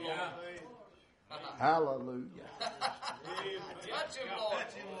Hallelujah. Touch him, Lord.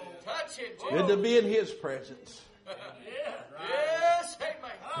 Touch him, Jesus. Good to be in His presence. Yes,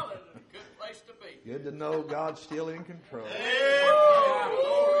 amen. Hallelujah. Good place to be. Good to know God's still in control.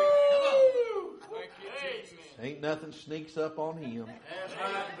 Thank you, Jesus. Ain't nothing sneaks up on Him. That's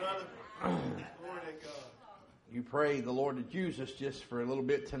right, brother. Glory to God. You pray the Lord to use us just for a little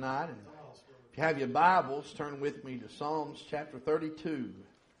bit tonight. And if you have your Bibles, turn with me to Psalms chapter 32.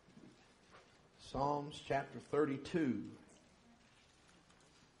 Psalms chapter 32.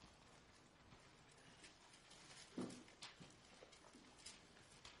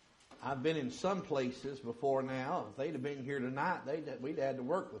 I've been in some places before now. If they'd have been here tonight, we'd had to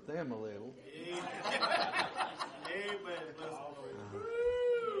work with them a little. Amen.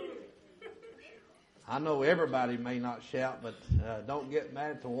 I know everybody may not shout, but don't get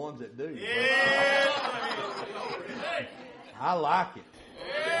mad at the ones that do. I like it.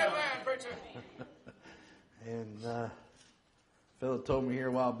 Amen, preacher. And a fellow told me here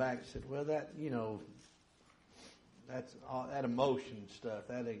a while back, said, well, that that emotion stuff,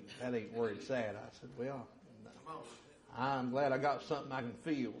 that ain't where it's at. I said, well, I'm glad I got something I can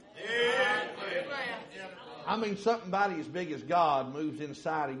feel. I mean, somebody as big as God moves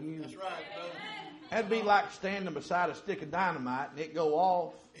inside of you. That's right, brother. That'd be like standing beside a stick of dynamite and it go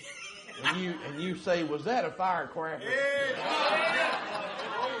off, and you say, was that a firecracker?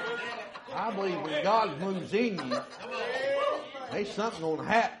 I believe when God moves in you, there's something going to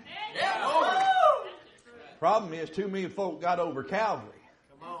happen. Problem is, too many folk got over Calvary.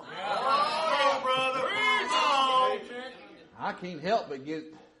 Come on, brother. Come on. I can't help but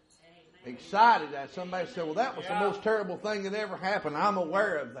get excited that somebody said, well, that was the most terrible thing that ever happened. I'm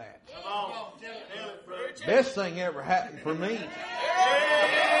aware of that. Come on. Tell it, brother. Best thing ever happened for me.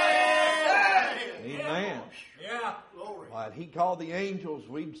 Amen. Yeah. Glory. Why, if He called the angels,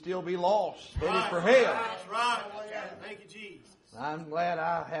 we'd still be lost, headed for hell. That's right. Thank you, Jesus. I'm glad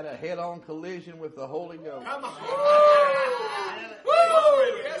I had a head-on collision with the Holy Ghost. Come on.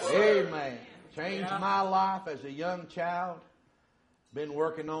 Amen. Changed my life as a young child. Been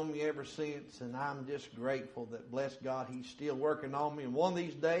working on me ever since, and I'm just grateful that, bless God, He's still working on me. And one of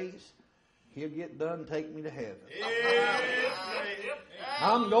these days, He'll get done and take me to heaven.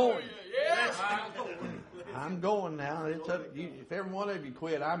 I'm going. I'm going now. It's up to you. If every one of you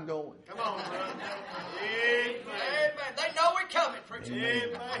quit, I'm going. Come on, brother. Amen. They know we're coming, preacher.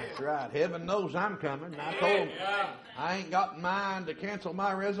 Amen. That's right. Heaven knows I'm coming. I told them I ain't got in mind to cancel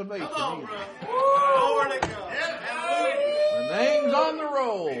my reservation Come on, either. brother. Glory to God. The name's on the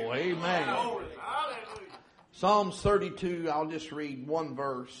roll. Amen. Hallelujah. Psalms 32, I'll just read one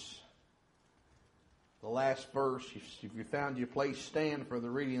verse. The last verse. If you found your place, stand for the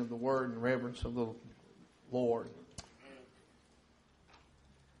reading of the word in reverence of the Lord.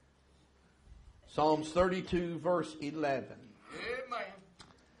 Psalms 32, verse 11. Amen.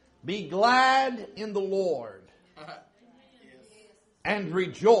 Be glad in the Lord and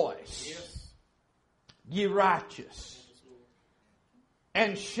rejoice, ye righteous,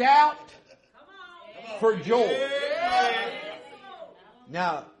 and shout for joy.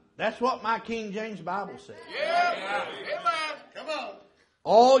 Now, that's what my King James Bible says. Yeah. Amen. Come on.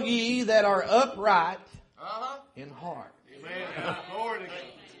 All ye that are upright in heart. Amen. Glory to God.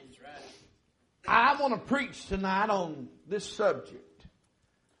 I want to preach tonight on this subject.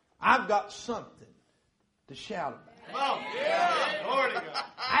 I've got something to shout about. Come on. Yeah. Glory to God.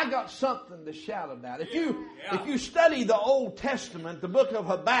 I've got something to shout about. If you study the Old Testament, the book of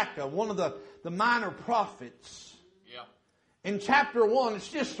Habakkuk, one of the minor prophets, in chapter 1, it's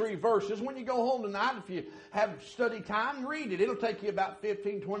just 3 verses. When you go home tonight, if you have study time, read it. It'll take you about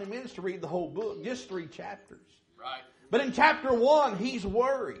 15, 20 minutes to read the whole book, just 3 chapters. Right. But in chapter 1, he's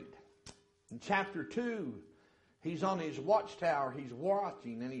worried. In chapter 2, he's on his watchtower, he's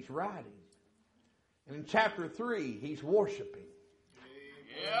watching and he's writing. And in chapter 3, he's worshiping.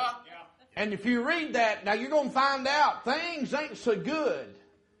 Yeah. And if you read that, now you're going to find out things ain't so good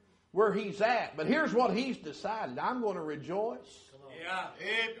where he's at. But here's what he's decided. I'm going to rejoice. Yeah.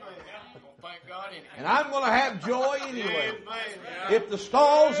 Amen. Thank God anyway. And I'm going to have joy anyway. Amen. If the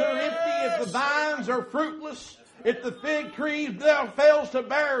stalls are empty, if the vines are fruitless, if the fig tree fails to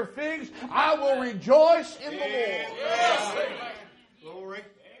bear figs, I will rejoice in the Lord. Yes. Amen. Glory.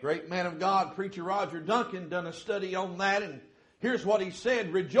 Great man of God, Preacher Roger Duncan, done a study on that, and here's what he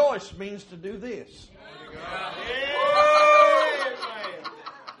said. Rejoice means to do this. Amen.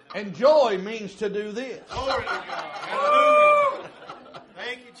 And joy means to do this. Glory to God. Hallelujah.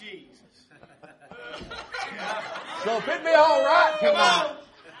 Thank you, Jesus. So if it be all right tonight,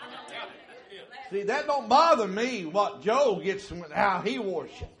 See, that don't bother me what Joe gets from how he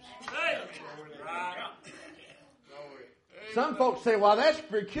worships. Some folks say, well, that's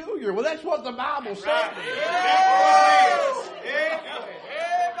peculiar. Well, that's what the Bible says.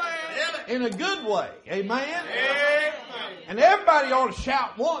 In a good way. Amen? And everybody ought to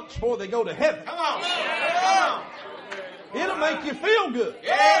shout once before they go to heaven. Come on. It'll make you feel good.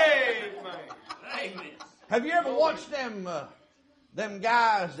 Amen. Have you ever watched them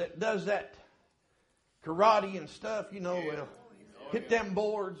guys that does that karate and stuff? You know, they'll hit them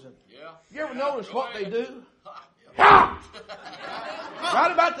boards. And you ever notice what they do?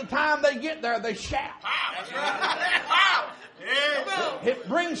 Right about the time they get there, they shout. It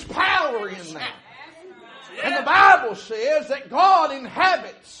brings power in there. And the Bible says that God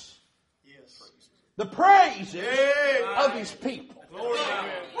inhabits the praises of His people.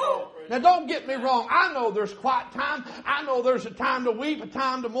 Now don't get me wrong. I know there's quiet time. I know there's a time to weep, a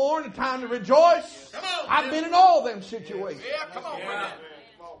time to mourn, a time to rejoice. I've been in all them situations.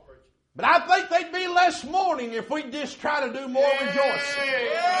 But I think they'd be less mourning if we just try to do more rejoicing.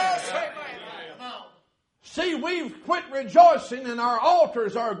 See, we've quit rejoicing and our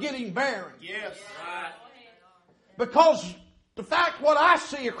altars are getting barren. Yes. Because the fact what I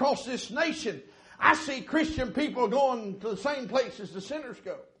see across this nation, I see Christian people going to the same places the sinners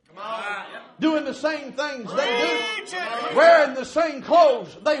go. Doing the same things they do. Wearing the same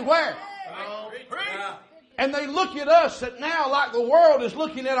clothes they wear. And they look at us that now like the world is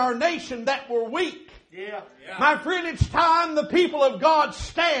looking at our nation that we're weak. My friend, it's time the people of God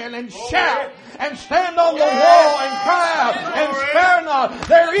stand and shout and stand on the wall and cry out and spare not.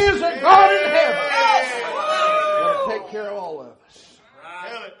 There is a God in heaven. He'll take care of all of us.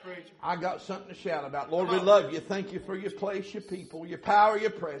 I got something to shout about. Lord, we love you. Thank you for your place, your people, your power,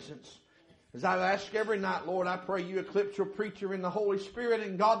 your presence. As I ask every night, Lord, I pray you eclipse your preacher in the Holy Spirit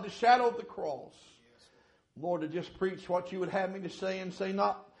and God, the shadow of the cross. Lord, to just preach what you would have me to say and say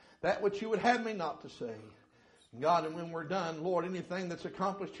not that which you would have me not to say. God, and when we're done, Lord, anything that's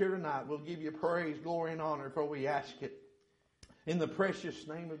accomplished here tonight, we'll give you praise, glory, and honor, for we ask it in the precious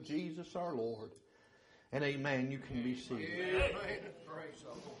name of Jesus our Lord. And amen. You can be seated.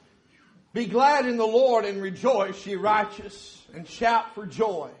 Be glad in the Lord and rejoice, ye righteous, and shout for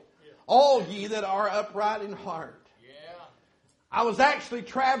joy, all ye that are upright in heart. I was actually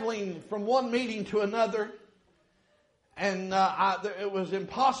traveling from one meeting to another, and it was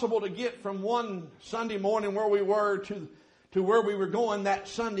impossible to get from one Sunday morning where we were to where we were going that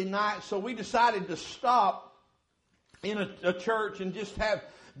Sunday night. So we decided to stop in a church and just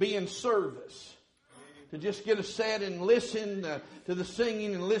be in service. To just get a set and listen to the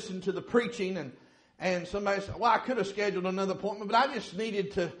singing and listen to the preaching. And somebody said, well, I could have scheduled another appointment, but I just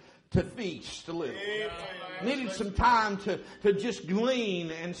needed to feast a little. Needed some time to just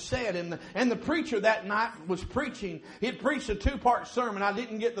glean and sit. And the preacher that night was preaching. He had preached a 2-part sermon. I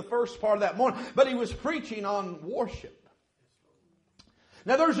didn't get the first part of that morning. But he was preaching on worship.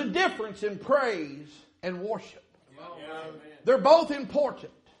 Now there's a difference in praise and worship. They're both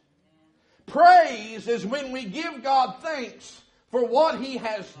important. Praise is when we give God thanks for what He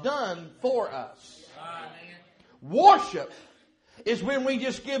has done for us. Worship is when we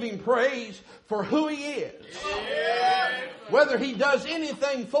just give Him praise for who He is. Whether He does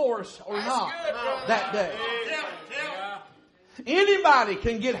anything for us or not that day. Anybody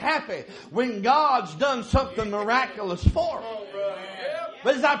can get happy when God's done something miraculous for them.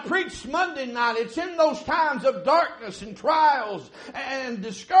 But as I preached Monday night, it's in those times of darkness and trials and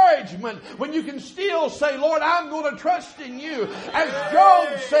discouragement when you can still say, Lord, I'm going to trust in you. As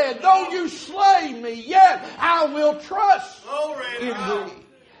Job said, though you slay me, yet I will trust in thee.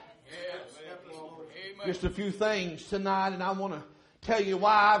 Just a few things tonight, and I want to tell you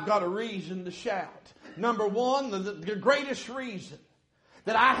why I've got a reason to shout. Number one, the greatest reason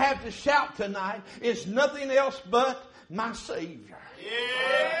that I have to shout tonight is nothing else but my Savior.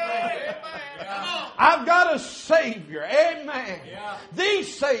 I've got a Savior, amen. The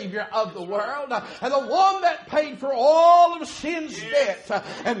Savior of the world, and the one that paid for all of sin's debt.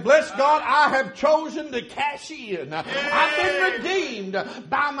 And bless God, I have chosen to cash in. I've been redeemed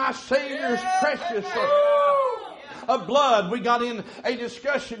by my Savior's precious of blood. We got in a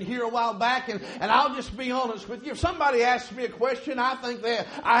discussion here a while back, and I'll just be honest with you. If somebody asks me a question, I think that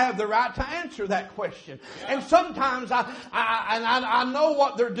I have the right to answer that question. And sometimes I know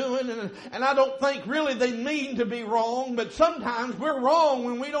what they're doing, and I don't think really they mean to be wrong, but sometimes we're wrong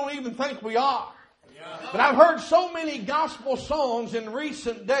when we don't even think we are. But I've heard so many gospel songs in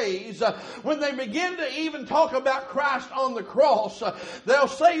recent days, when they begin to even talk about Christ on the cross, they'll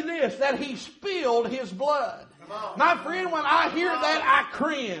say this, that He spilled His blood. My friend, when I hear that, I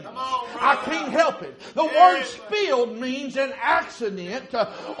cringe. I can't help it. The word spilled means an accident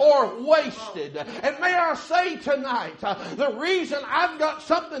or wasted. And may I say tonight, the reason I've got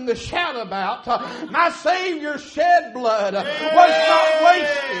something to shout about, my Savior shed blood was not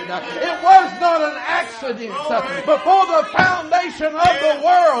wasted. It was not an accident. Before the foundation of the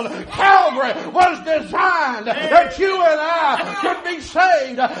world, Calvary was designed that you and I could be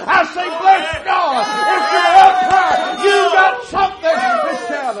saved. I say, bless God, if you're up there, you got something to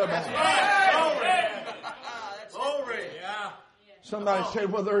shout about. Somebody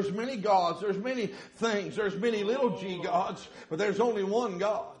said, well, there's many gods, there's many things, there's many little g gods, but there's only one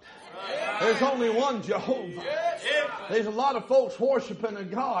God. There's only one Jehovah. There's a lot of folks worshiping a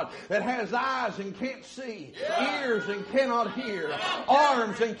God that has eyes and can't see, ears and cannot hear,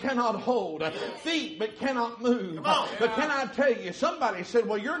 arms and cannot hold, feet but cannot move. But can I tell you, somebody said,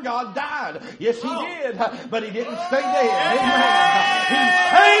 well, your God died. Yes, He did, but He didn't stay dead. Amen. He's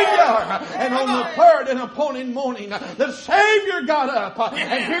Savior. And on the third and appointed morning, the Savior got up,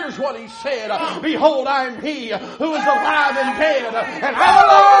 and here's what He said, behold, I am He who is alive and dead, and I'm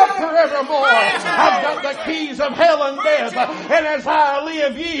alive forevermore. I've got the keys of hell and death, and as I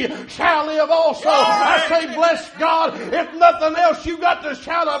live, ye shall live also. I say, bless God. If nothing else you got to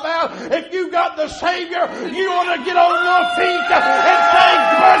shout about, if you got the Savior, you want to get on your feet and say,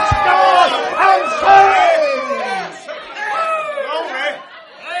 bless God, I'm saved.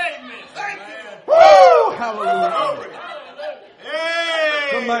 Woo! Hallelujah.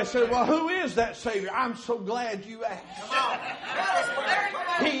 Somebody said, well, who is that Savior? I'm so glad you asked.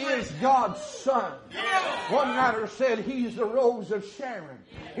 He is God's Son. One writer said He's the rose of Sharon.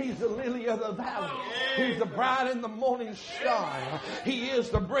 He's the lily of the valley. He's the bright in the morning star. He is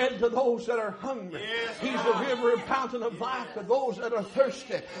the bread to those that are hungry. He's the river and fountain of life to those that are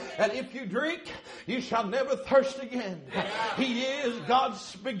thirsty. And if you drink, you shall never thirst again. He is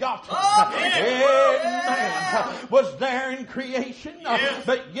God's begotten. Amen. Was there in creation,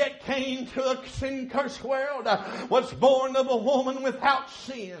 but yet came to a sin-cursed world. Was born of a woman without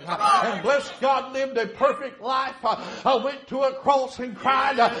sin. And bless God, lived a perfect life. Went to a cross and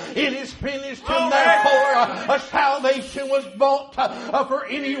cried, it is finished. And therefore, a salvation was bought for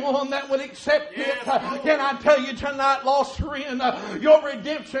anyone that would accept it. Can I tell you tonight, lost friend, your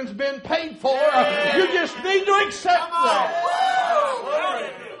redemption's been paid for. You just need to accept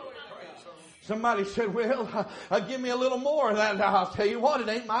that. Somebody said, well, give me a little more of that. I'll tell you what, it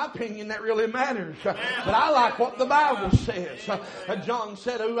ain't my opinion that really matters. But I like what the Bible says. John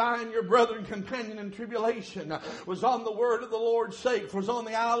said, who I am your brother and companion in tribulation, was on the word of the Lord's sake, was on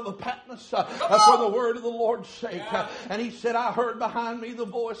the Isle of Patmos for the word of the Lord's sake. And he said, I heard behind me the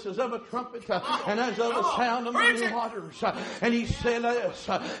voices of a trumpet and as of a sound of many waters. And he said this,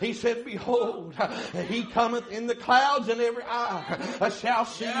 he said, behold, he cometh in the clouds, and every eye shall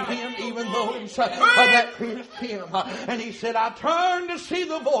see him, even though that pierced him. And he said, I turned to see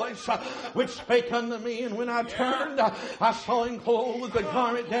the voice which spake unto me, and when I turned, I saw him clothed with the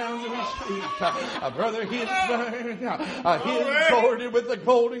garment down to his feet. Brother, his his girded with the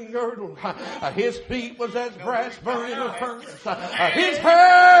golden girdle. His feet was as brass burning in a furnace. His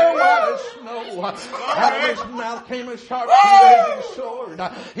hair white as snow. Out of his mouth came a sharp two-edged sword.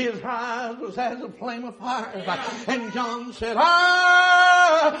 His eyes was as a flame of fire. And John said,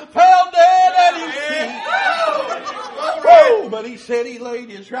 I fell dead at his feet. Oh, but he said he laid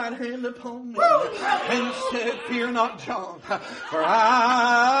his right hand upon me and said, fear not, John, for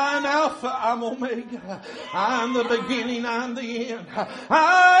I am Alpha, I'm Omega. I'm the beginning, I'm the end.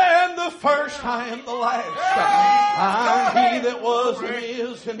 I am the first, I am the last. I'm he that was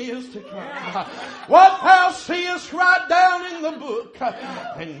and is to come. What thou seest, write down in the book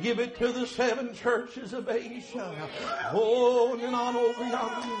and give it to the 7 churches of Asia. Oh, and on over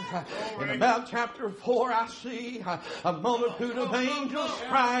yonder. In about chapter 4, I see a multitude of angels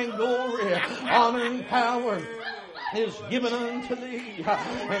crying, glory, honor, and power is given unto thee, and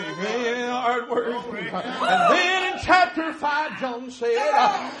thou art worthy. And then in chapter 5, John said,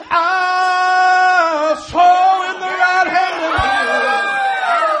 I saw in the right hand of him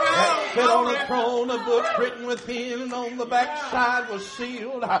that sat on a throne a book written within, and on the backside was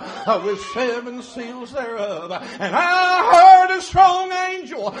sealed with 7 seals thereof. And I heard a strong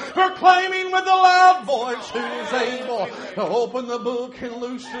angel proclaiming with a loud voice, who is able to open the book and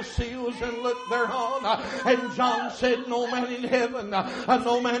loose the seals and look thereon. And John said, no man in heaven,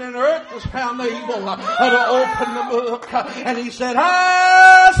 no man in earth was found able to open the book. And he said,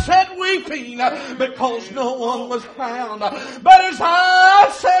 I sat weeping because no one was found. But as I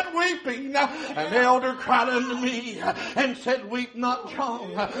sat weeping, weeping. An elder cried unto me and said, Weep not, John,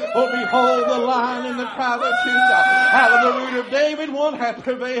 for behold the Lion in the tribe of Judah, out of the root of David one hath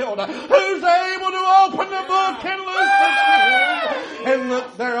prevailed, who's able to open the book and loose the seals. And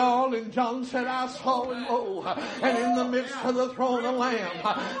look thereon, and John said, I saw and lo, and in the midst of the throne a Lamb,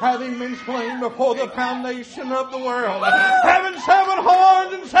 having been slain before the foundation of the world, having 7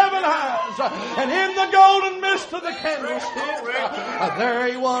 horns and 7 eyes, and in the golden midst of the candlestick, there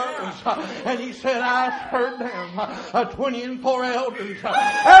he was. And he said, I heard them, 24 elders,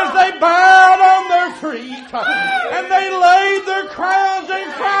 as they bowed on their feet, and they laid their crowns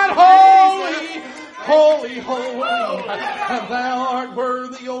and cried, Holy, holy, holy, and thou art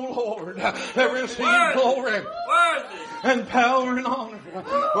worthy, O Lord, to receive glory and power and honor,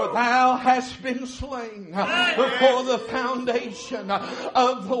 for thou hast been slain before the foundation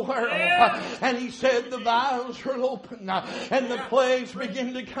of the world. And he said the vials were open and the plagues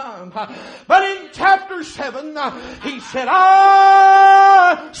begin to come. But in chapter 7, he said,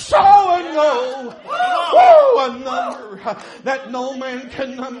 I saw and know a number that no man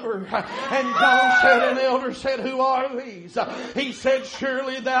can number. And John said, an elder said, who are these? He said,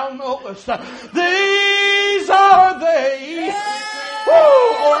 surely thou knowest. These are they.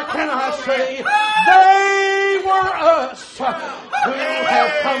 Or can I say, they were us who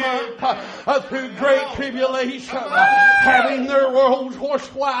have come up through great tribulation, having their robes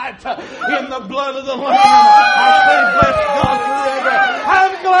washed white in the blood of the Lamb. I say, bless God forever.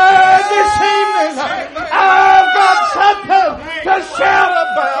 I'm glad this evening I've got something to shout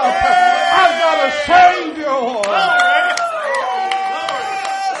about. I've got a Savior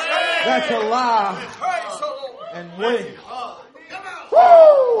that's alive and well.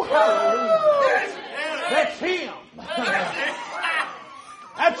 Woo! Hallelujah. That's Him.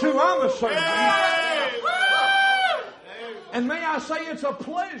 That's who I'm a serving. And may I say, it's a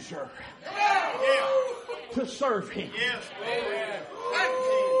pleasure to serve Him.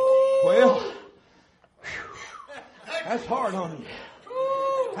 Well, that's hard on you.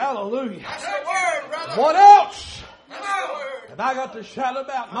 Hallelujah. What else have I got to shout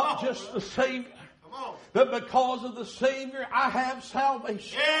about? Not just the Savior, but because of the Savior, I have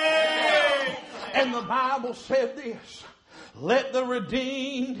salvation. And the Bible said this, let the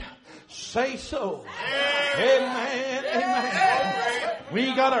redeemed say so. Amen, amen.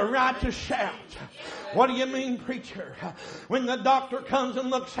 We got a right to shout. What do you mean, preacher? When the doctor comes and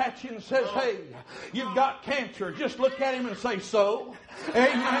looks at you and says, hey, you've got cancer, just look at him and say, so.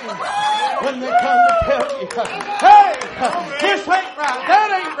 Amen. When they come to tell you, hey, this ain't right,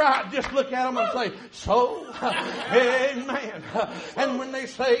 that ain't right, just look at them and say, so. Amen. And when they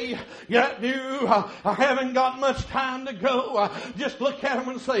say, yeah, you haven't got much time to go, just look at them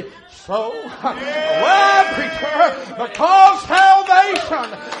and say, so. Well, preacher, because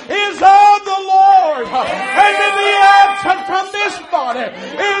salvation is of the Lord. And to be absent from this body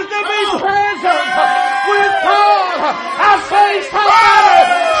is to be present with God. I say, somebody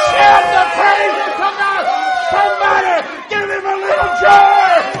shout the praises of God. Somebody give Him a little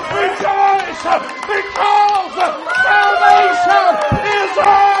joy. Rejoice because salvation is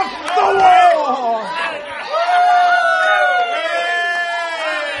of the Lord.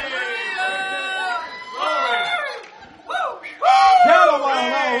 Shout a while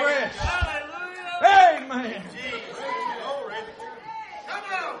and I'll rest. Amen.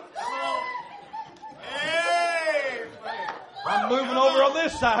 I'm moving over on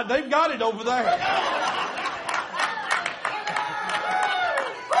this side. They've got it over there.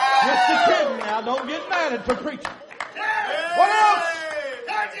 Just a kidding now. Don't get mad at the preacher. What else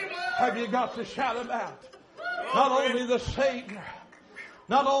have you got to shout about? Not only the Savior,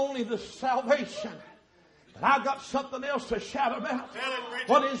 not only the salvation, but I've got something else to shout about.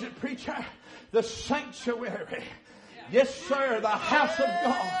 What is it, preacher? The sanctuary. Yes, sir, the house of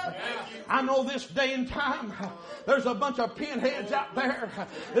God. I know this day and time, there's a bunch of pinheads out there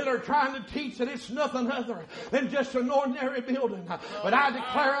that are trying to teach that it's nothing other than just an ordinary building. But I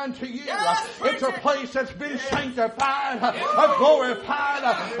declare unto you, it's a place that's been sanctified, glorified,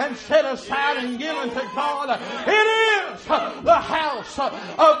 and set aside and given to God. It is the house of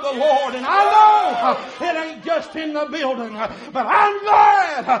the Lord. And I know it ain't just in the building, but I'm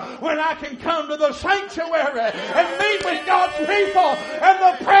glad when I can come to the sanctuary and meet with God's people and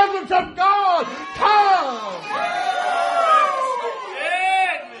the presence of God comes.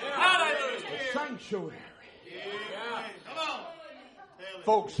 The sanctuary.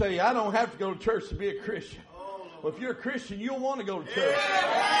 Folks say, I don't have to go to church to be a Christian. Well, if you're a Christian, you'll want to go to church.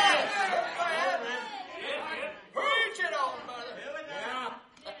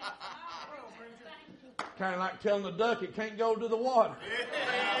 Kind of like telling the duck it can't go to the water.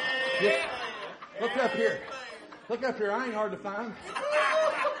 Look up here. Look up here. I ain't hard to find.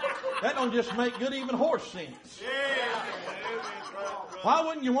 That don't just make good even horse sense. Why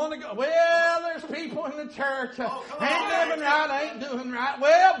wouldn't you want to go? Well, there's people in the church ain't living right, ain't doing right.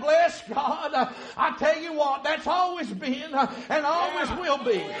 Well, bless God. I tell you what, that's always been and always will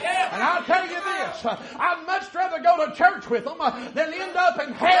be. And I'll tell you this, I'd much rather go to church with them than end up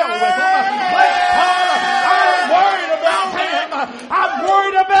in hell with them. Bless God, I ain't worried about them. I'm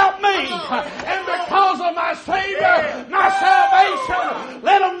worried about me. And because of my Savior, my salvation,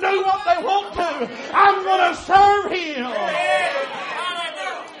 let them do what they want to. I'm going to serve Him.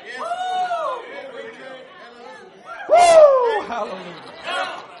 Woo! Hallelujah.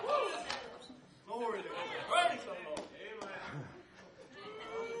 Glory to God. Praise the Lord.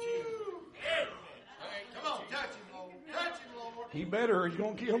 Come on, touch Him, Lord. Touch Him, Lord. He better or He's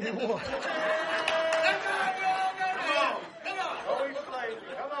going to kill me more. Come on. Oh, He's playing.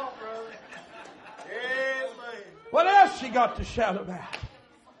 Come on, brother. Yes, man. What else you got to shout about?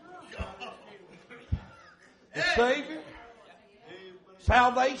 The Savior,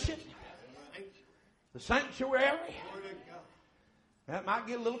 salvation, the sanctuary. That might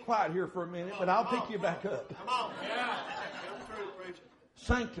get a little quiet here for a minute, but I'll pick you back up. Come on. Yeah. Come through, preacher.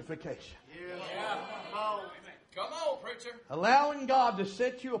 Sanctification. Yeah. Come on. Come on, preacher. Allowing God to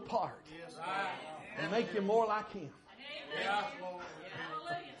set you apart Yes, and make you more like Him. Yeah.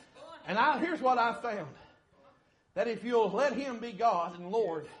 And here's what I found. That if you'll let Him be God and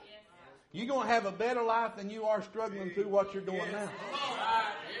Lord, you're going to have a better life than you are struggling through what you're doing now.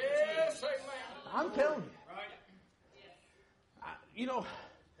 Yes, amen. I'm telling you. You know,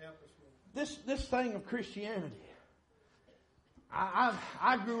 this thing of Christianity,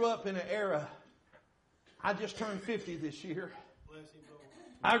 I grew up in an era, I just turned 50 this year.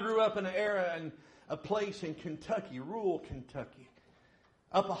 I grew up in an era and a place in Kentucky, rural Kentucky,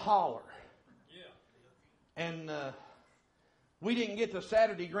 up a holler. And we didn't get to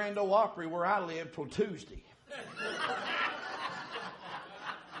Saturday Grand Ole Opry where I lived till Tuesday.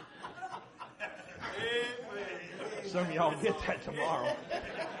 Some of y'all get that tomorrow.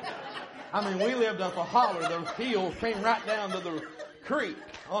 I mean, we lived up a holler. The hills came right down to the creek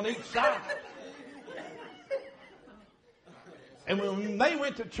on each side. And when they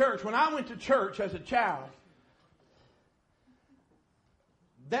went to church, when I went to church as a child,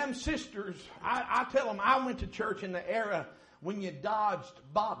 them sisters, I tell them I went to church in the era when you dodged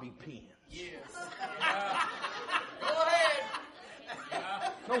bobby pins. Yes. Go ahead.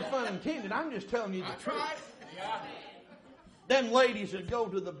 No fun intended. I'm just telling you the truth. Right. Them ladies that go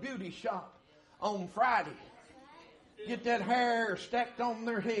to the beauty shop on Friday, get that hair stacked on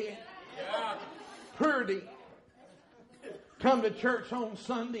their head, pretty, come to church on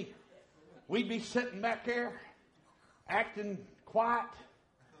Sunday, we'd be sitting back there, acting quiet,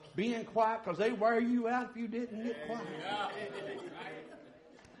 being quiet, because they'd wear you out if you didn't get quiet.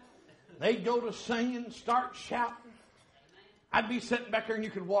 They'd go to singing, start shouting. I'd be sitting back there and you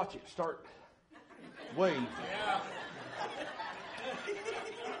could watch it start wave.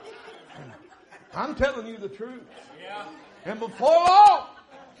 I'm telling you the truth. And before long,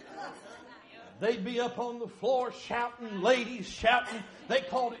 they'd be up on the floor shouting, ladies shouting. They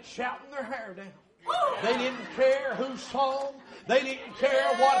called it shouting their hair down. They didn't care who sang. They didn't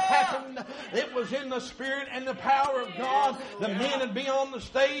care what happened. It was in the Spirit and the power of God. The men would be on the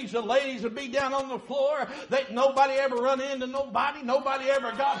stage. The ladies would be down on the floor. Nobody ever run into nobody. Nobody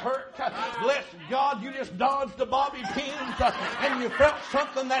ever got hurt. Bless God, you just dodged the bobby pins and you felt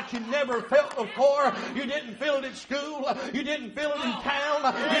something that you never felt before. You didn't feel it at school. You didn't feel it in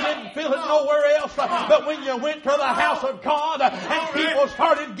town. You didn't feel it nowhere else. But when you went to the house of God and people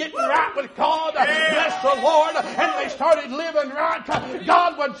started getting right with God, bless the Lord, and they started living right,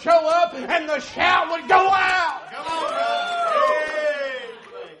 God would show up and the shout would go out. Come on, brother.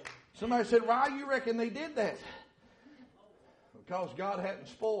 Somebody said, why you reckon they did that? Because God hadn't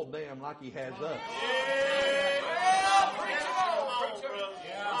spoiled them like He has us.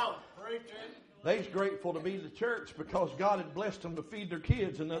 They's grateful to be the church because God had blessed them to feed their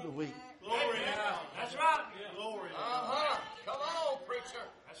kids another week. Glory. That's right. Glory. Come on, preacher.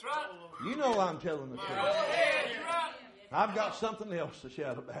 That's right. You know I'm telling the truth. I've got something else to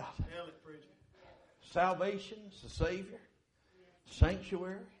shout about. Tell it, preacher. Salvation, the Savior,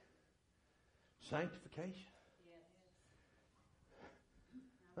 sanctuary, sanctification.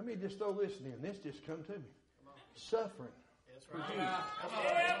 Let me just throw this in. This just come to me. Suffering. That's right.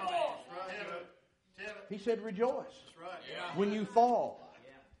 He said, rejoice That's right. when you fall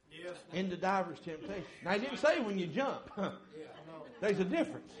Yes. into divers temptation. Now, he didn't say when you jump. There's a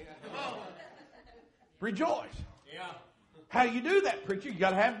difference. Rejoice. How do you do that, preacher? You got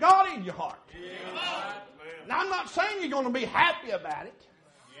to have God in your heart. Now, I'm not saying you're going to be happy about it.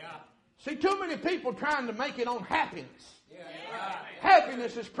 See, too many people trying to make it on happiness.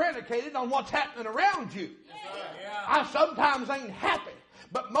 Happiness is predicated on what's happening around you. I sometimes ain't happy,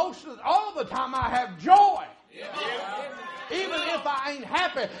 but all the time I have joy. Even if I ain't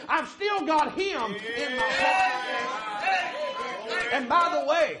happy, I've still got Him in my heart. And by the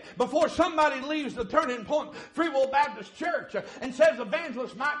way, before somebody leaves the Turning Point Free Will Baptist Church and says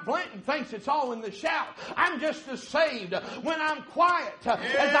Evangelist Mike Blanton thinks it's all in the shout, I'm just as saved when I'm quiet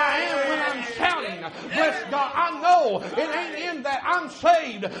as I am when I'm shouting. Bless God. I know it ain't in that I'm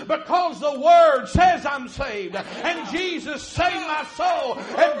saved because the Word says I'm saved. And Jesus saved my soul.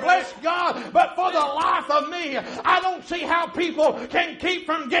 And bless God. But for the life of me, I don't see how people can keep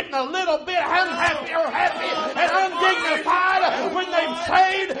from getting a little bit unhappy or happy and undignified when they've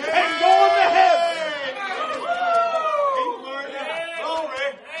saved and going to heaven.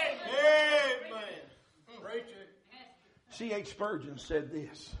 C.H. Spurgeon said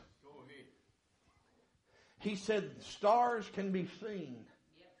this. He said, stars can be seen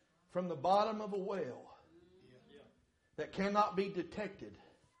from the bottom of a well that cannot be detected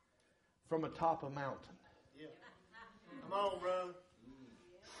from atop a mountain. Come on, brother.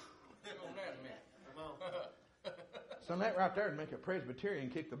 Come on. So that right there would make a Presbyterian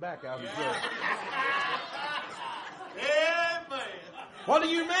kick the back out of his church. Amen. What do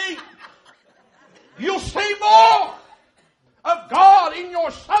you mean? You'll see more of God in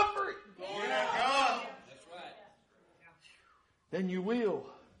your suffering than you will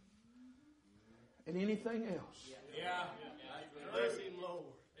in anything else. Bless Him, Lord.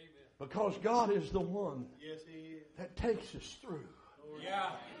 Because God is the one Yes, He is. that takes us through.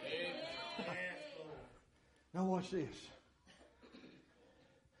 Now watch this.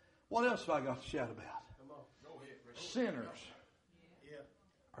 What else have I got to shout about? Come on. Go ahead, Rick. Sinners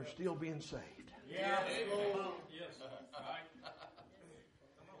are still being saved.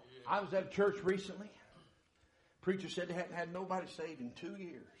 I was at a church recently. Preacher said they hadn't had nobody saved in 2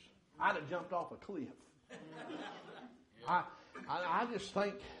 years. I'd have jumped off a cliff. I just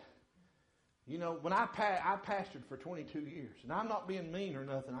think, you know, when I pastored for 22 years, and I'm not being mean or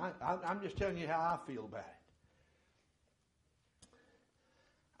nothing. I'm just telling you how I feel about it.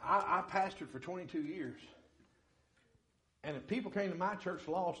 I pastored for 22 years. And if people came to my church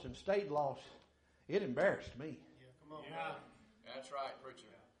lost and stayed lost, it embarrassed me. Come on. That's right, preacher.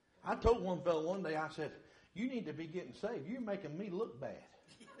 I told one fellow one day, I said, you need to be getting saved. You're making me look bad.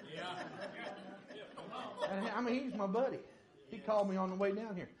 And I mean, he's my buddy. He called me on the way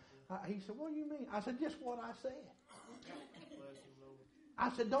down here. He said, what do you mean? I said, just what I said.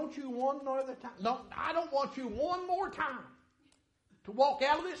 I said, don't you one other time. I don't want you one more time to walk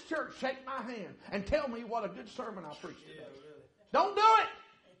out of this church, shake my hand, and tell me what a good sermon I preached today. Don't do it.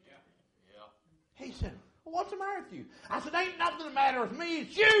 He said, well, what's the matter with you? I said, ain't nothing the matter with me.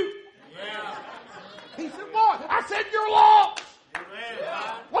 It's you. He said, what? I said, you're lost.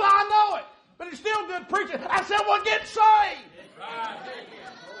 Well, I know it, but it's still good preaching. I said, well, get saved.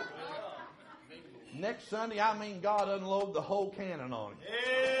 Next Sunday, God unload the whole cannon on him.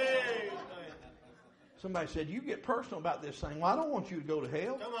 Somebody said, you get personal about this thing. Well, I don't want you to go to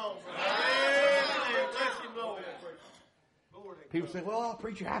hell. Come on. Bless Him, Lord. People say, well,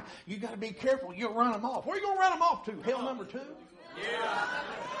 preacher, you got to be careful. You'll run them off. Where are you going to run them off to? Hell number 2?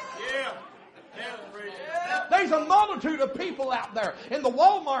 There's a multitude of people out there in the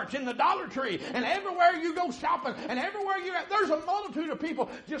Walmarts, in the Dollar Tree, and everywhere you go shopping, and everywhere you're at, there's a multitude of people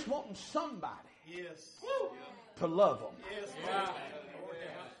just wanting somebody to love them.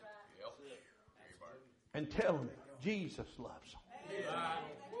 And tell them Jesus loves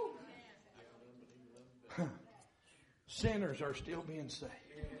them. Sinners are still being saved.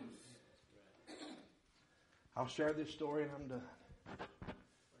 I'll share this story and I'm done.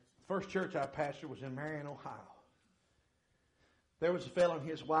 First church I pastored was in Marion, Ohio. There was a fellow and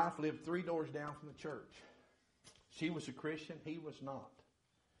his wife lived 3 doors down from the church. She was a Christian. He was not.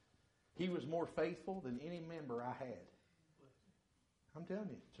 He was more faithful than any member I had. I'm telling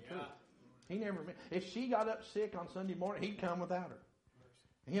you, it's the truth. He never. If she got up sick on Sunday morning, he'd come without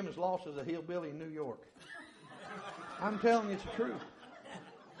her. Him as lost as a hillbilly in New York. I'm telling you, it's the truth.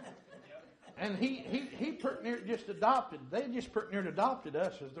 And he pretty near just adopted. They just pretty near adopted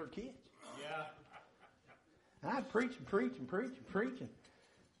us as their kids. And I'd preach and preach and preach and preach.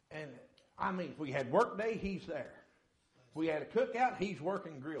 And I mean, if we had work day, he's there. If we had a cookout, he's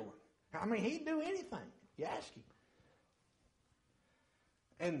working grilling. I mean, he'd do anything. You ask him.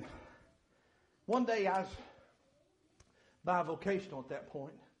 And one day I was bivocational at that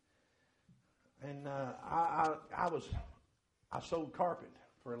point. And I was I sold carpet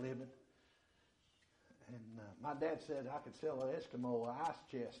for a living. And my dad said I could sell an Eskimo an ice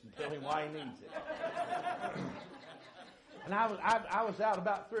chest and tell him why he needs it. And I was out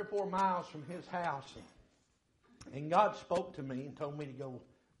about 3 or 4 miles from his house. And God spoke to me and told me to go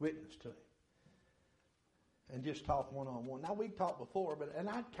witness to him. And just talk one-on-one. Now, we'd talked before, but when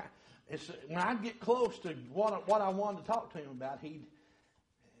I'd get close to what I wanted to talk to him about,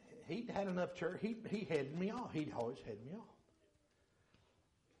 he'd had enough church. He headed me off. He'd always head me off.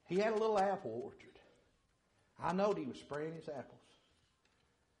 He had a little apple orchard. I knowed he was spraying his apples.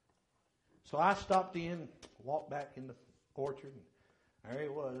 So I stopped in, walked back in the orchard, and there he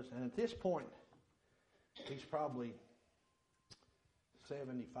was. And at this point, he's probably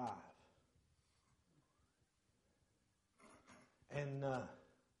 75. And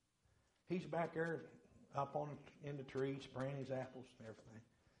he's back there up in the tree, spraying his apples and everything.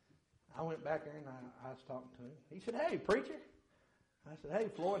 I went back there and I was talking to him. He said, "Hey, preacher." I said, "Hey,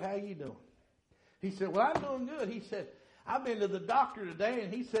 Floyd, how you doing?" He said, "Well, I'm doing good." He said, "I've been to the doctor today,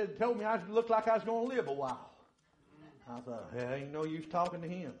 and he told me I looked like I was going to live a while." I thought, "Yeah, ain't no use talking to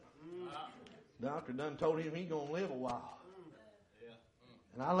him. The doctor done told him he's going to live a while."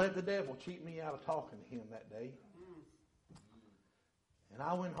 And I let the devil cheat me out of talking to him that day. And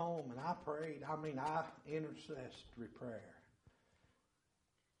I went home and I prayed. I intercessory prayer.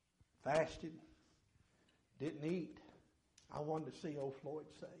 Fasted. Didn't eat. I wanted to see old Floyd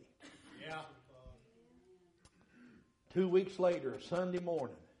saved. Yeah. 2 weeks later, Sunday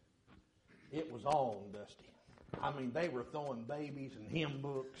morning, it was on, Dusty. I mean, they were throwing babies and hymn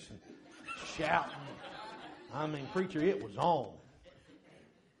books and shouting. I mean, preacher, it was on.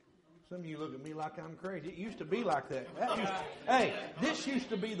 Some of you look at me like I'm crazy. It used to be like that. This used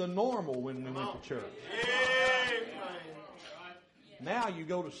to be the normal when we went to church. Now you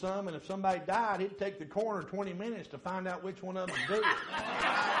go to some, and if somebody died, it'd take the coroner 20 minutes to find out which one of them is dead.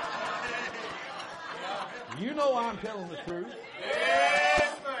 You know I'm telling the truth.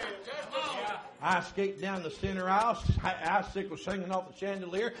 I escaped down the center aisle. Icicles singing off the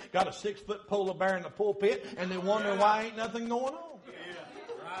chandelier. Got a 6-foot polar bear in the pulpit, and they wonder why ain't nothing going on.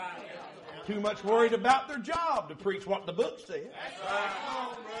 Too much worried about their job to preach what the book says.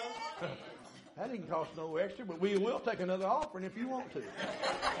 That didn't cost no extra, but we will take another offering if you want to.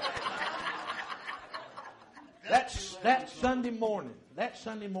 That Sunday morning,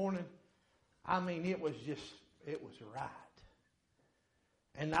 I mean, it was right.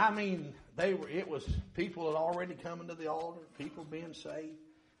 And I mean, it was people had already come into the altar, people being saved.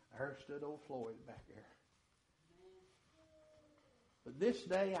 There stood old Floyd back there. But this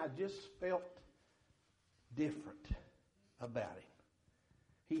day, I just felt different about him.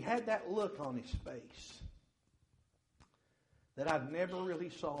 He had that look on his face that I've never really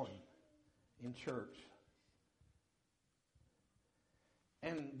saw him in church.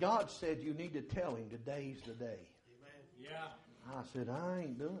 And God said, "You need to tell him today's the day." Amen. Yeah. I said, "I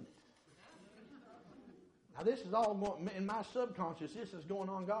ain't doing it." Now, this is all going in my subconscious. This is going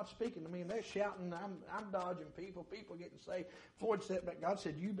on. God's speaking to me, and they're shouting. I'm dodging people. People getting saved. Floyd said, "But God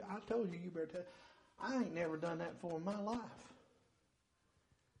said, I told you better tell." I ain't never done that before in my life.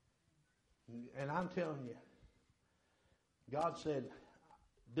 And I'm telling you, God said,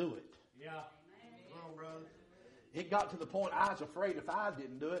 "Do it." Yeah. Come on, brother. It got to the point I was afraid if I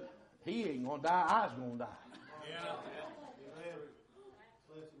didn't do it, he ain't going to die. I was going to die. Yeah.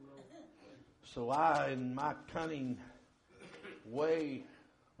 So I, in my cunning way,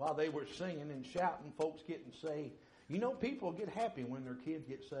 while they were singing and shouting, folks getting saved. You know, people get happy when their kids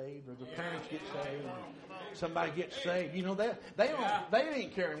get saved or their parents get saved. Or somebody gets saved. You know, they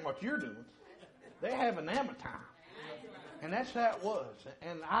ain't caring what you're doing. They having them a time. And that's how it was.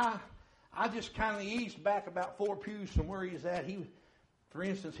 And I just kind of eased back about 4 pews from where he's at. For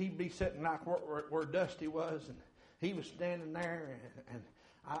instance, he'd be sitting like where Dusty was, and he was standing there, and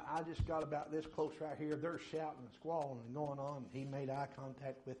I just got about this close right here. They're shouting and squalling and going on. He made eye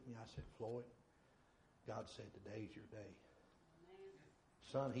contact with me. I said, "Floyd, God said today's your day."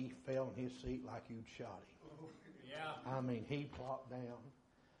 Son, he fell in his seat like you'd shot him. Yeah. I mean, he plopped down.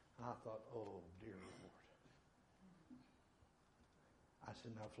 I thought, "Oh, dear Lord." I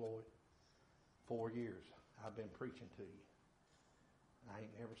said, "Now, Floyd, 4 years I've been preaching to you. I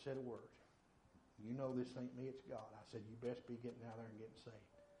ain't never said a word. You know this ain't me, it's God." I said, "You best be getting out there and getting saved."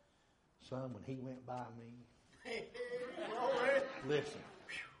 Son, when he went by me, listen,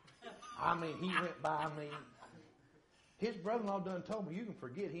 I mean, he went by me. His brother-in-law done told me, "You can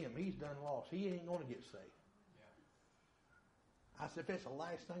forget him. He's done lost. He ain't going to get saved." I said, "If it's the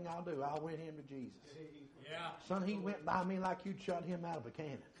last thing I'll do, I'll win him to Jesus." Yeah. Son, he went by me like you'd shot him out of a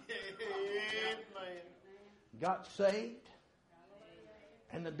cannon. Got saved.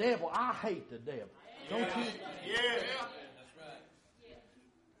 And the devil, I hate the devil. Don't you? Yeah.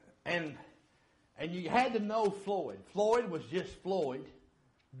 And you had to know Floyd. Floyd was just Floyd.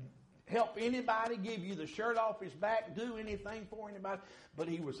 Help anybody, give you the shirt off his back, do anything for anybody. But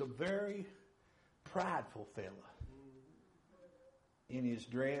he was a very prideful fella. In his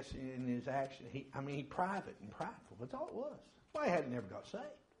dress, in his action. He private and prideful. That's all it was. That's why he hadn't never got saved.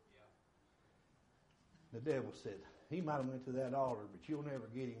 The devil said, he might have went to that altar, but you'll never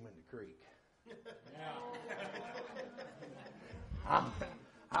get him in the creek.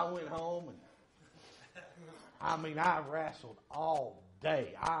 I went home and I wrestled all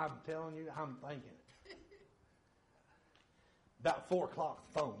day. I'm telling you, I'm thinking. About 4 o'clock,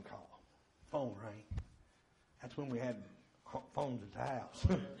 phone rang. That's when we had phones at the house.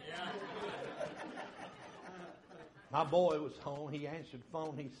 My boy was home. He answered the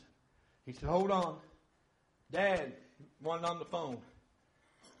phone. He said, hold on. Dad wanted on the phone.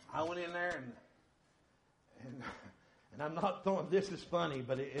 I went in there and I'm not throwing this is funny,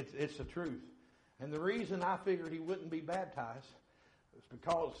 but it's the truth. And the reason I figured he wouldn't be baptized was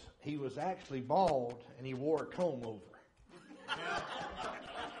because he was actually bald and he wore a comb over.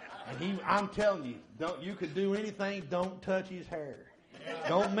 And I'm telling you, you could do anything, don't touch his hair.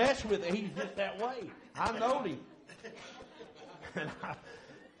 Don't mess with it. He's just that way. I know him. And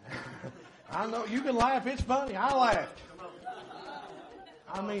I know you can laugh. It's funny. I laughed.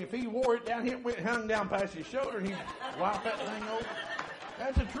 If he wore it down here, hung down past his shoulder, and he'd wipe that thing over.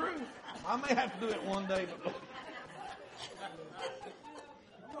 That's the truth. I may have to do it one day, but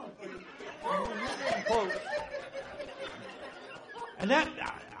you're getting close. And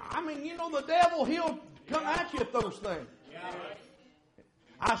the devil, he'll come at you at those things.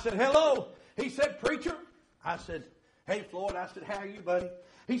 I said, hello. He said, preacher. I said, hey, Floyd. I said, how are you, buddy?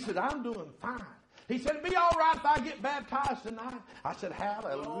 He said, I'm doing fine. He said, it'd be all right if I get baptized tonight. I said,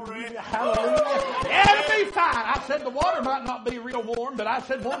 hallelujah, hallelujah. Yeah, it'll be fine. I said, the water might not be real warm, but I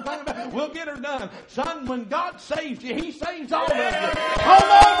said one thing about it, we'll get her done. Son, when God saves you, He saves all of you. Come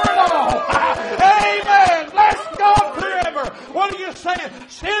over and all. Amen. Bless God forever. What are you saying?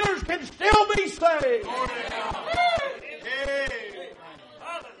 Sinners can still be saved.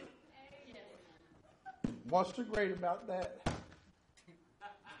 What's so great about that?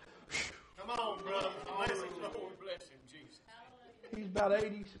 Come on, brother. Bless him, Lord. Bless him, Jesus. He's about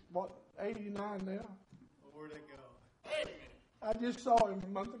 89 now. Where'd they go? I just saw him a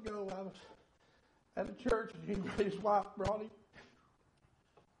month ago. I was at a church and his wife brought him.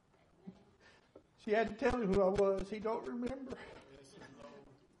 She had to tell him who I was. He don't remember.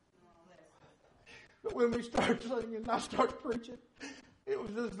 But when we started singing and I started preaching, it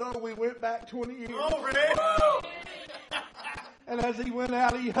was as though we went back 20 years. And as he went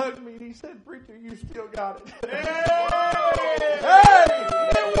out, he hugged me and he said, preacher, you still got it. Hey,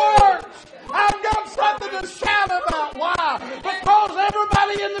 it works. I've got something to shout about. Why? Because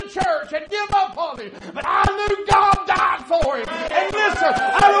everybody in the church had given up on him. But I knew God died for him. And listen,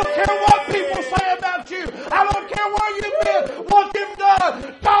 I don't care what people say about you. I don't care where you've been, what you've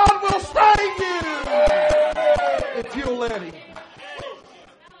done. God will save you if you'll let him.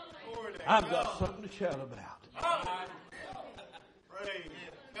 I've got something to shout about.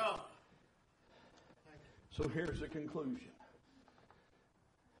 So here's the conclusion.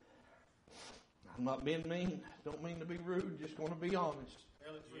 I'm not being mean. Don't mean to be rude. Just want to be honest.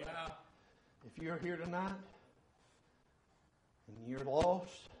 If you're here tonight and you're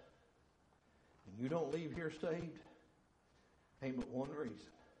lost and you don't leave here saved, ain't but one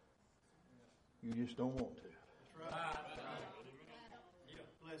reason. You just don't want to.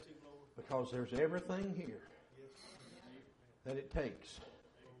 Because there's everything here that it takes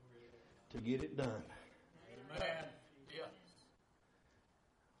to get it done.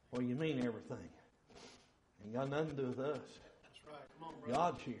 What do you mean everything? Ain't got nothing to do with us.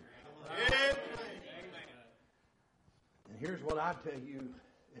 God's here. And here's what I tell you.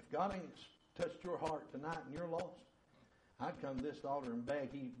 If God ain't touched your heart tonight and you're lost, I'd come to this altar and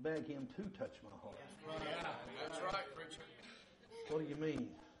beg him to touch my heart. That's right, preacher. What do you mean?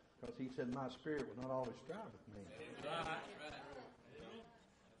 Because he said my spirit would not always strive with me.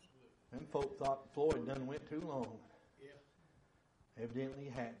 Them folk thought Floyd done went too long. Evidently he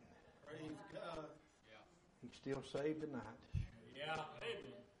hadn't. Praise God. He's still saved tonight.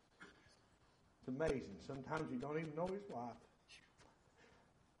 It's amazing. Sometimes you don't even know his wife.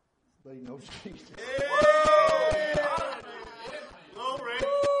 But he knows Jesus. Glory.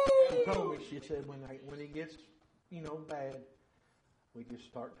 She told me, she said, when he gets, bad, we just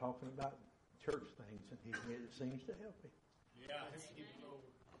start talking about church things, and it seems to help him.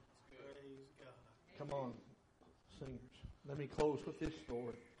 Praise God. Come on, singers. Let me close with this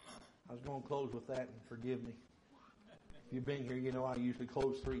story. I was going to close with that, and forgive me. If you've been here, you know I usually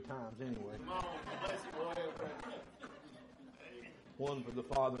close 3 times anyway. One for the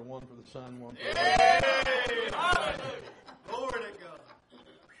Father, one for the Son, one for the Holy Spirit. Glory to God.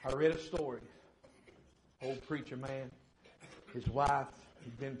 I read a story. Old preacher man, his wife,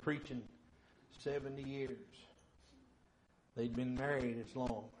 he'd been preaching 70 years. They'd been married as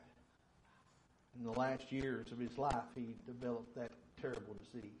long. In the last years of his life, he developed that terrible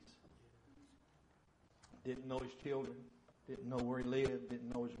disease. Didn't know his children, didn't know where he lived,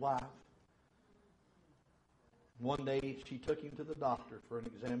 didn't know his wife. One day, she took him to the doctor for an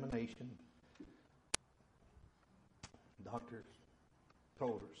examination. The doctor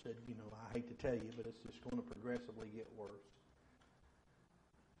told her, said, I hate to tell you, but it's just going to progressively get worse.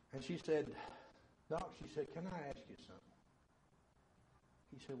 And she said, Doc, she said, can I ask you something?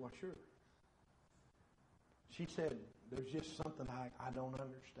 He said, well, sure. She said, there's just something I don't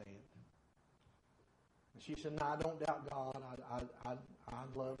understand. And she said, no, I don't doubt God. I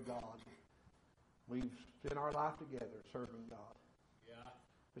love God. We've spent our life together serving God. Yeah.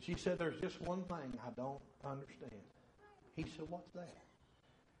 But she said, there's just one thing I don't understand. He said, what's that?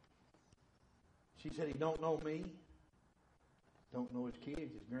 She said, he don't know me. Don't know his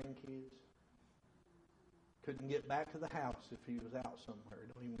kids, his grandkids. Couldn't get back to the house if he was out somewhere.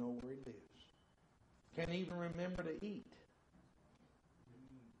 Don't even know where he lives. Can't even remember to eat.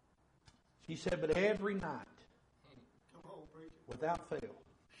 She said, but every night, without fail,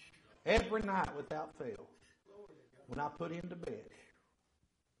 every night without fail, when I put him to bed,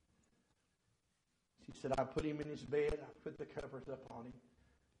 she said, I put him in his bed, I put the covers up on him,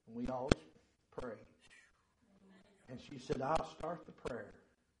 and we always pray. And she said, I'll start the prayer.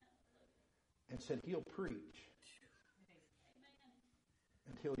 And said, he'll preach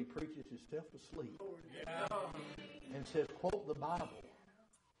until he preaches himself asleep. Yeah. And says, quote the Bible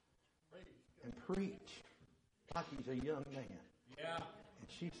and preach like he's a young man. Yeah. And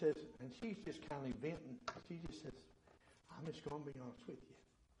she says, and she's just kind of venting. She just says, I'm just going to be honest with you.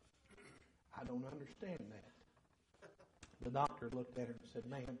 I don't understand that. The doctor looked at her and said,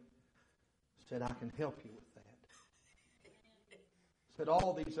 ma'am, said, I can help you with that. Said,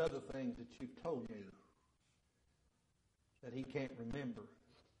 all these other things that you've told me that he can't remember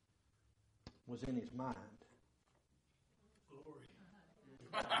was in his mind. Glory.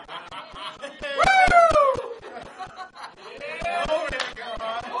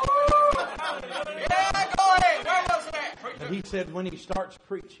 And he said when he starts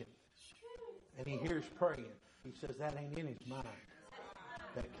preaching and he hears praying, he says that ain't in his mind.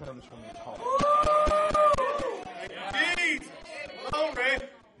 That comes from his heart. Jesus. Glory.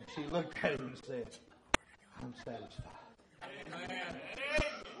 And she looked at him and said, I'm satisfied. Amen.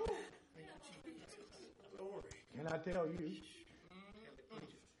 Can I tell you,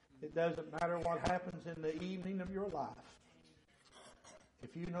 it doesn't matter what happens in the evening of your life.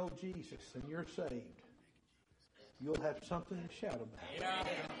 If you know Jesus and you're saved, you'll have something to shout about.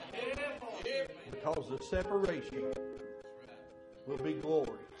 Because the separation will be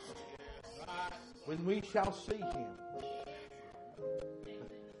glory. When we shall see him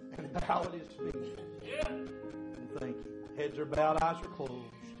and bow at his feet and thank him. Heads are bowed, eyes are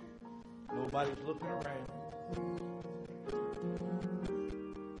closed. Nobody's looking around.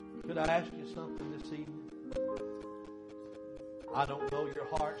 Could I ask you something this evening? I don't know your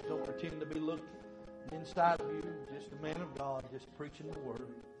hearts. Don't pretend to be looking inside of you. Just a man of God, just preaching the word.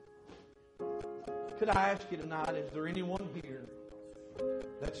 Could I ask you tonight, is there anyone here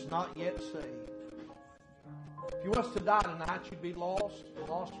that's not yet saved? If you was to die tonight, you'd be lost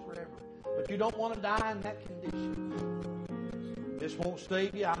forever. But you don't want to die in that condition. This won't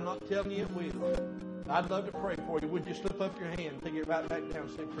save you. I'm not telling you it will. I'd love to pray for you. Would you slip up your hand, take it right back down,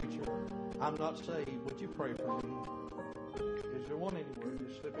 say, preacher, I'm not saved. Would you pray for me? Is there one anywhere?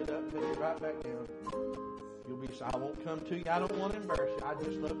 Just slip it up, take it right back down. You'll be. I won't come to you. I don't want to embarrass you. I'd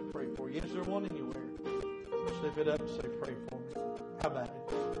just love to pray for you. Is there one anywhere? Slip it up and say, pray for me. How about it?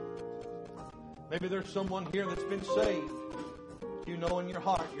 Maybe there's someone here that's been saved. You know in your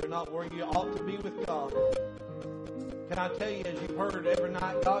heart you're not where you ought to be with God. Can I tell you, as you've heard every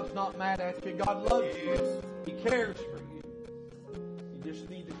night, God's not mad at you. God loves you. He cares for you. You just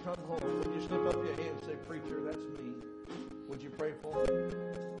need to come home. Would you slip up your hand and say, preacher, that's me. Would you pray for me?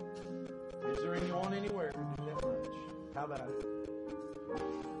 Is there anyone anywhere who do that much? How about it?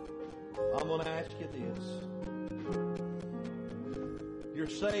 I'm going to ask you this. You're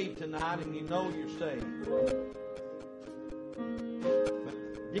saved tonight and you know you're saved. But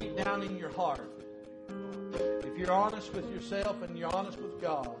deep down in your heart, if you're honest with yourself and you're honest with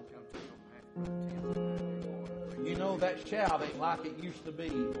God, you know that shout ain't like it used to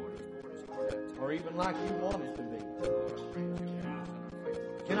be, or even like you want it to be.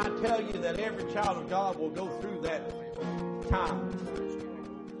 Can I tell you that every child of God will go through that time?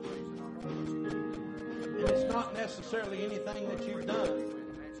 And it's not necessarily anything that you've done.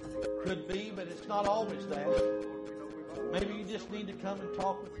 Could be, but it's not always that. Maybe you just need to come and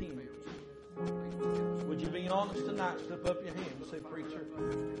talk with Him. Would you be honest tonight? Slip up your hand and say, "Preacher,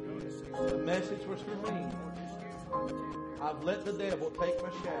 the message was for me. I've let the devil take my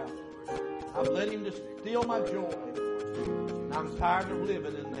shout. I've let him to steal my joy. And I'm tired of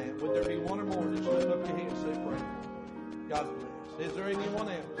living in that." Would there be one or more? Just slip up your hand and say, "Pray." God bless. Is there anyone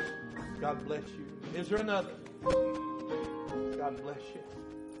else? God bless you. Is there another? God bless you.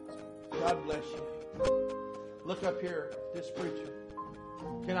 God bless you. Look up here, this preacher.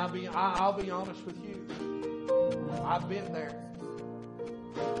 I'll be honest with you. I've been there.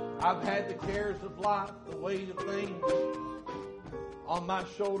 I've had the cares of life, the weight of things on my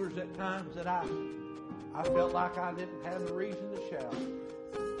shoulders at times that I felt like I didn't have a reason to shout.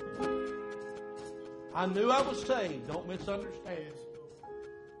 I knew I was saved. Don't misunderstand.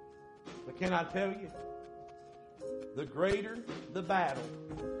 But can I tell you, the greater the battle,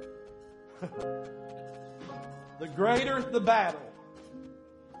 the greater the battle,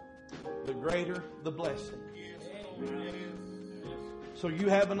 the greater the blessing. So you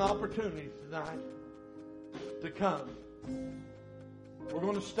have an opportunity tonight to come. We're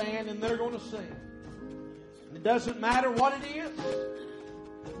going to stand and they're going to sing. And it doesn't matter what it is.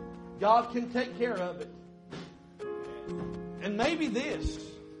 God can take care of it. And maybe this.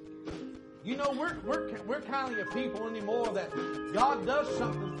 You know, we're kind of a people anymore that God does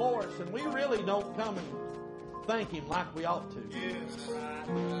something for us and we really don't come and thank Him like we ought to.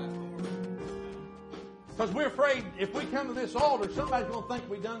 Because we're afraid if we come to this altar, somebody's going to think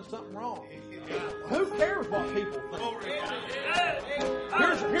we've done something wrong. Who cares what people think?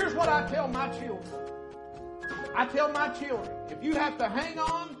 Here's what I tell my children. I tell my children, if you have to hang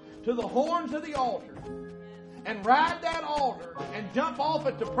on to the horns of the altar and ride that altar and jump off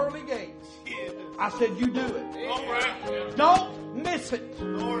at the pearly gates, I said, you do it. Don't miss it.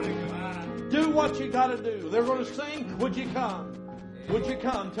 Do what you got to do. They're going to sing, would you come? Would you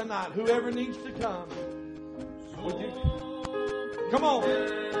come tonight? Whoever needs to come. Would you? Come on.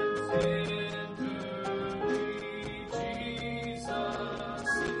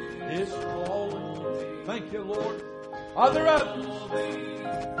 It's calling. Thank you, Lord. Are there others?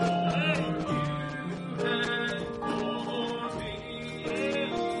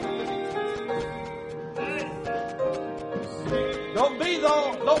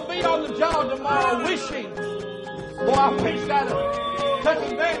 Don't be on the job tomorrow wishing, boy, I wish I'd have took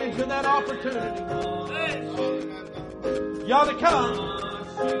advantage of that opportunity. You ought to come.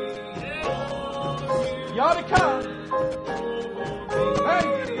 You ought to come. Thank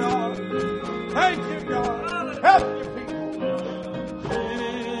you, God. Thank you.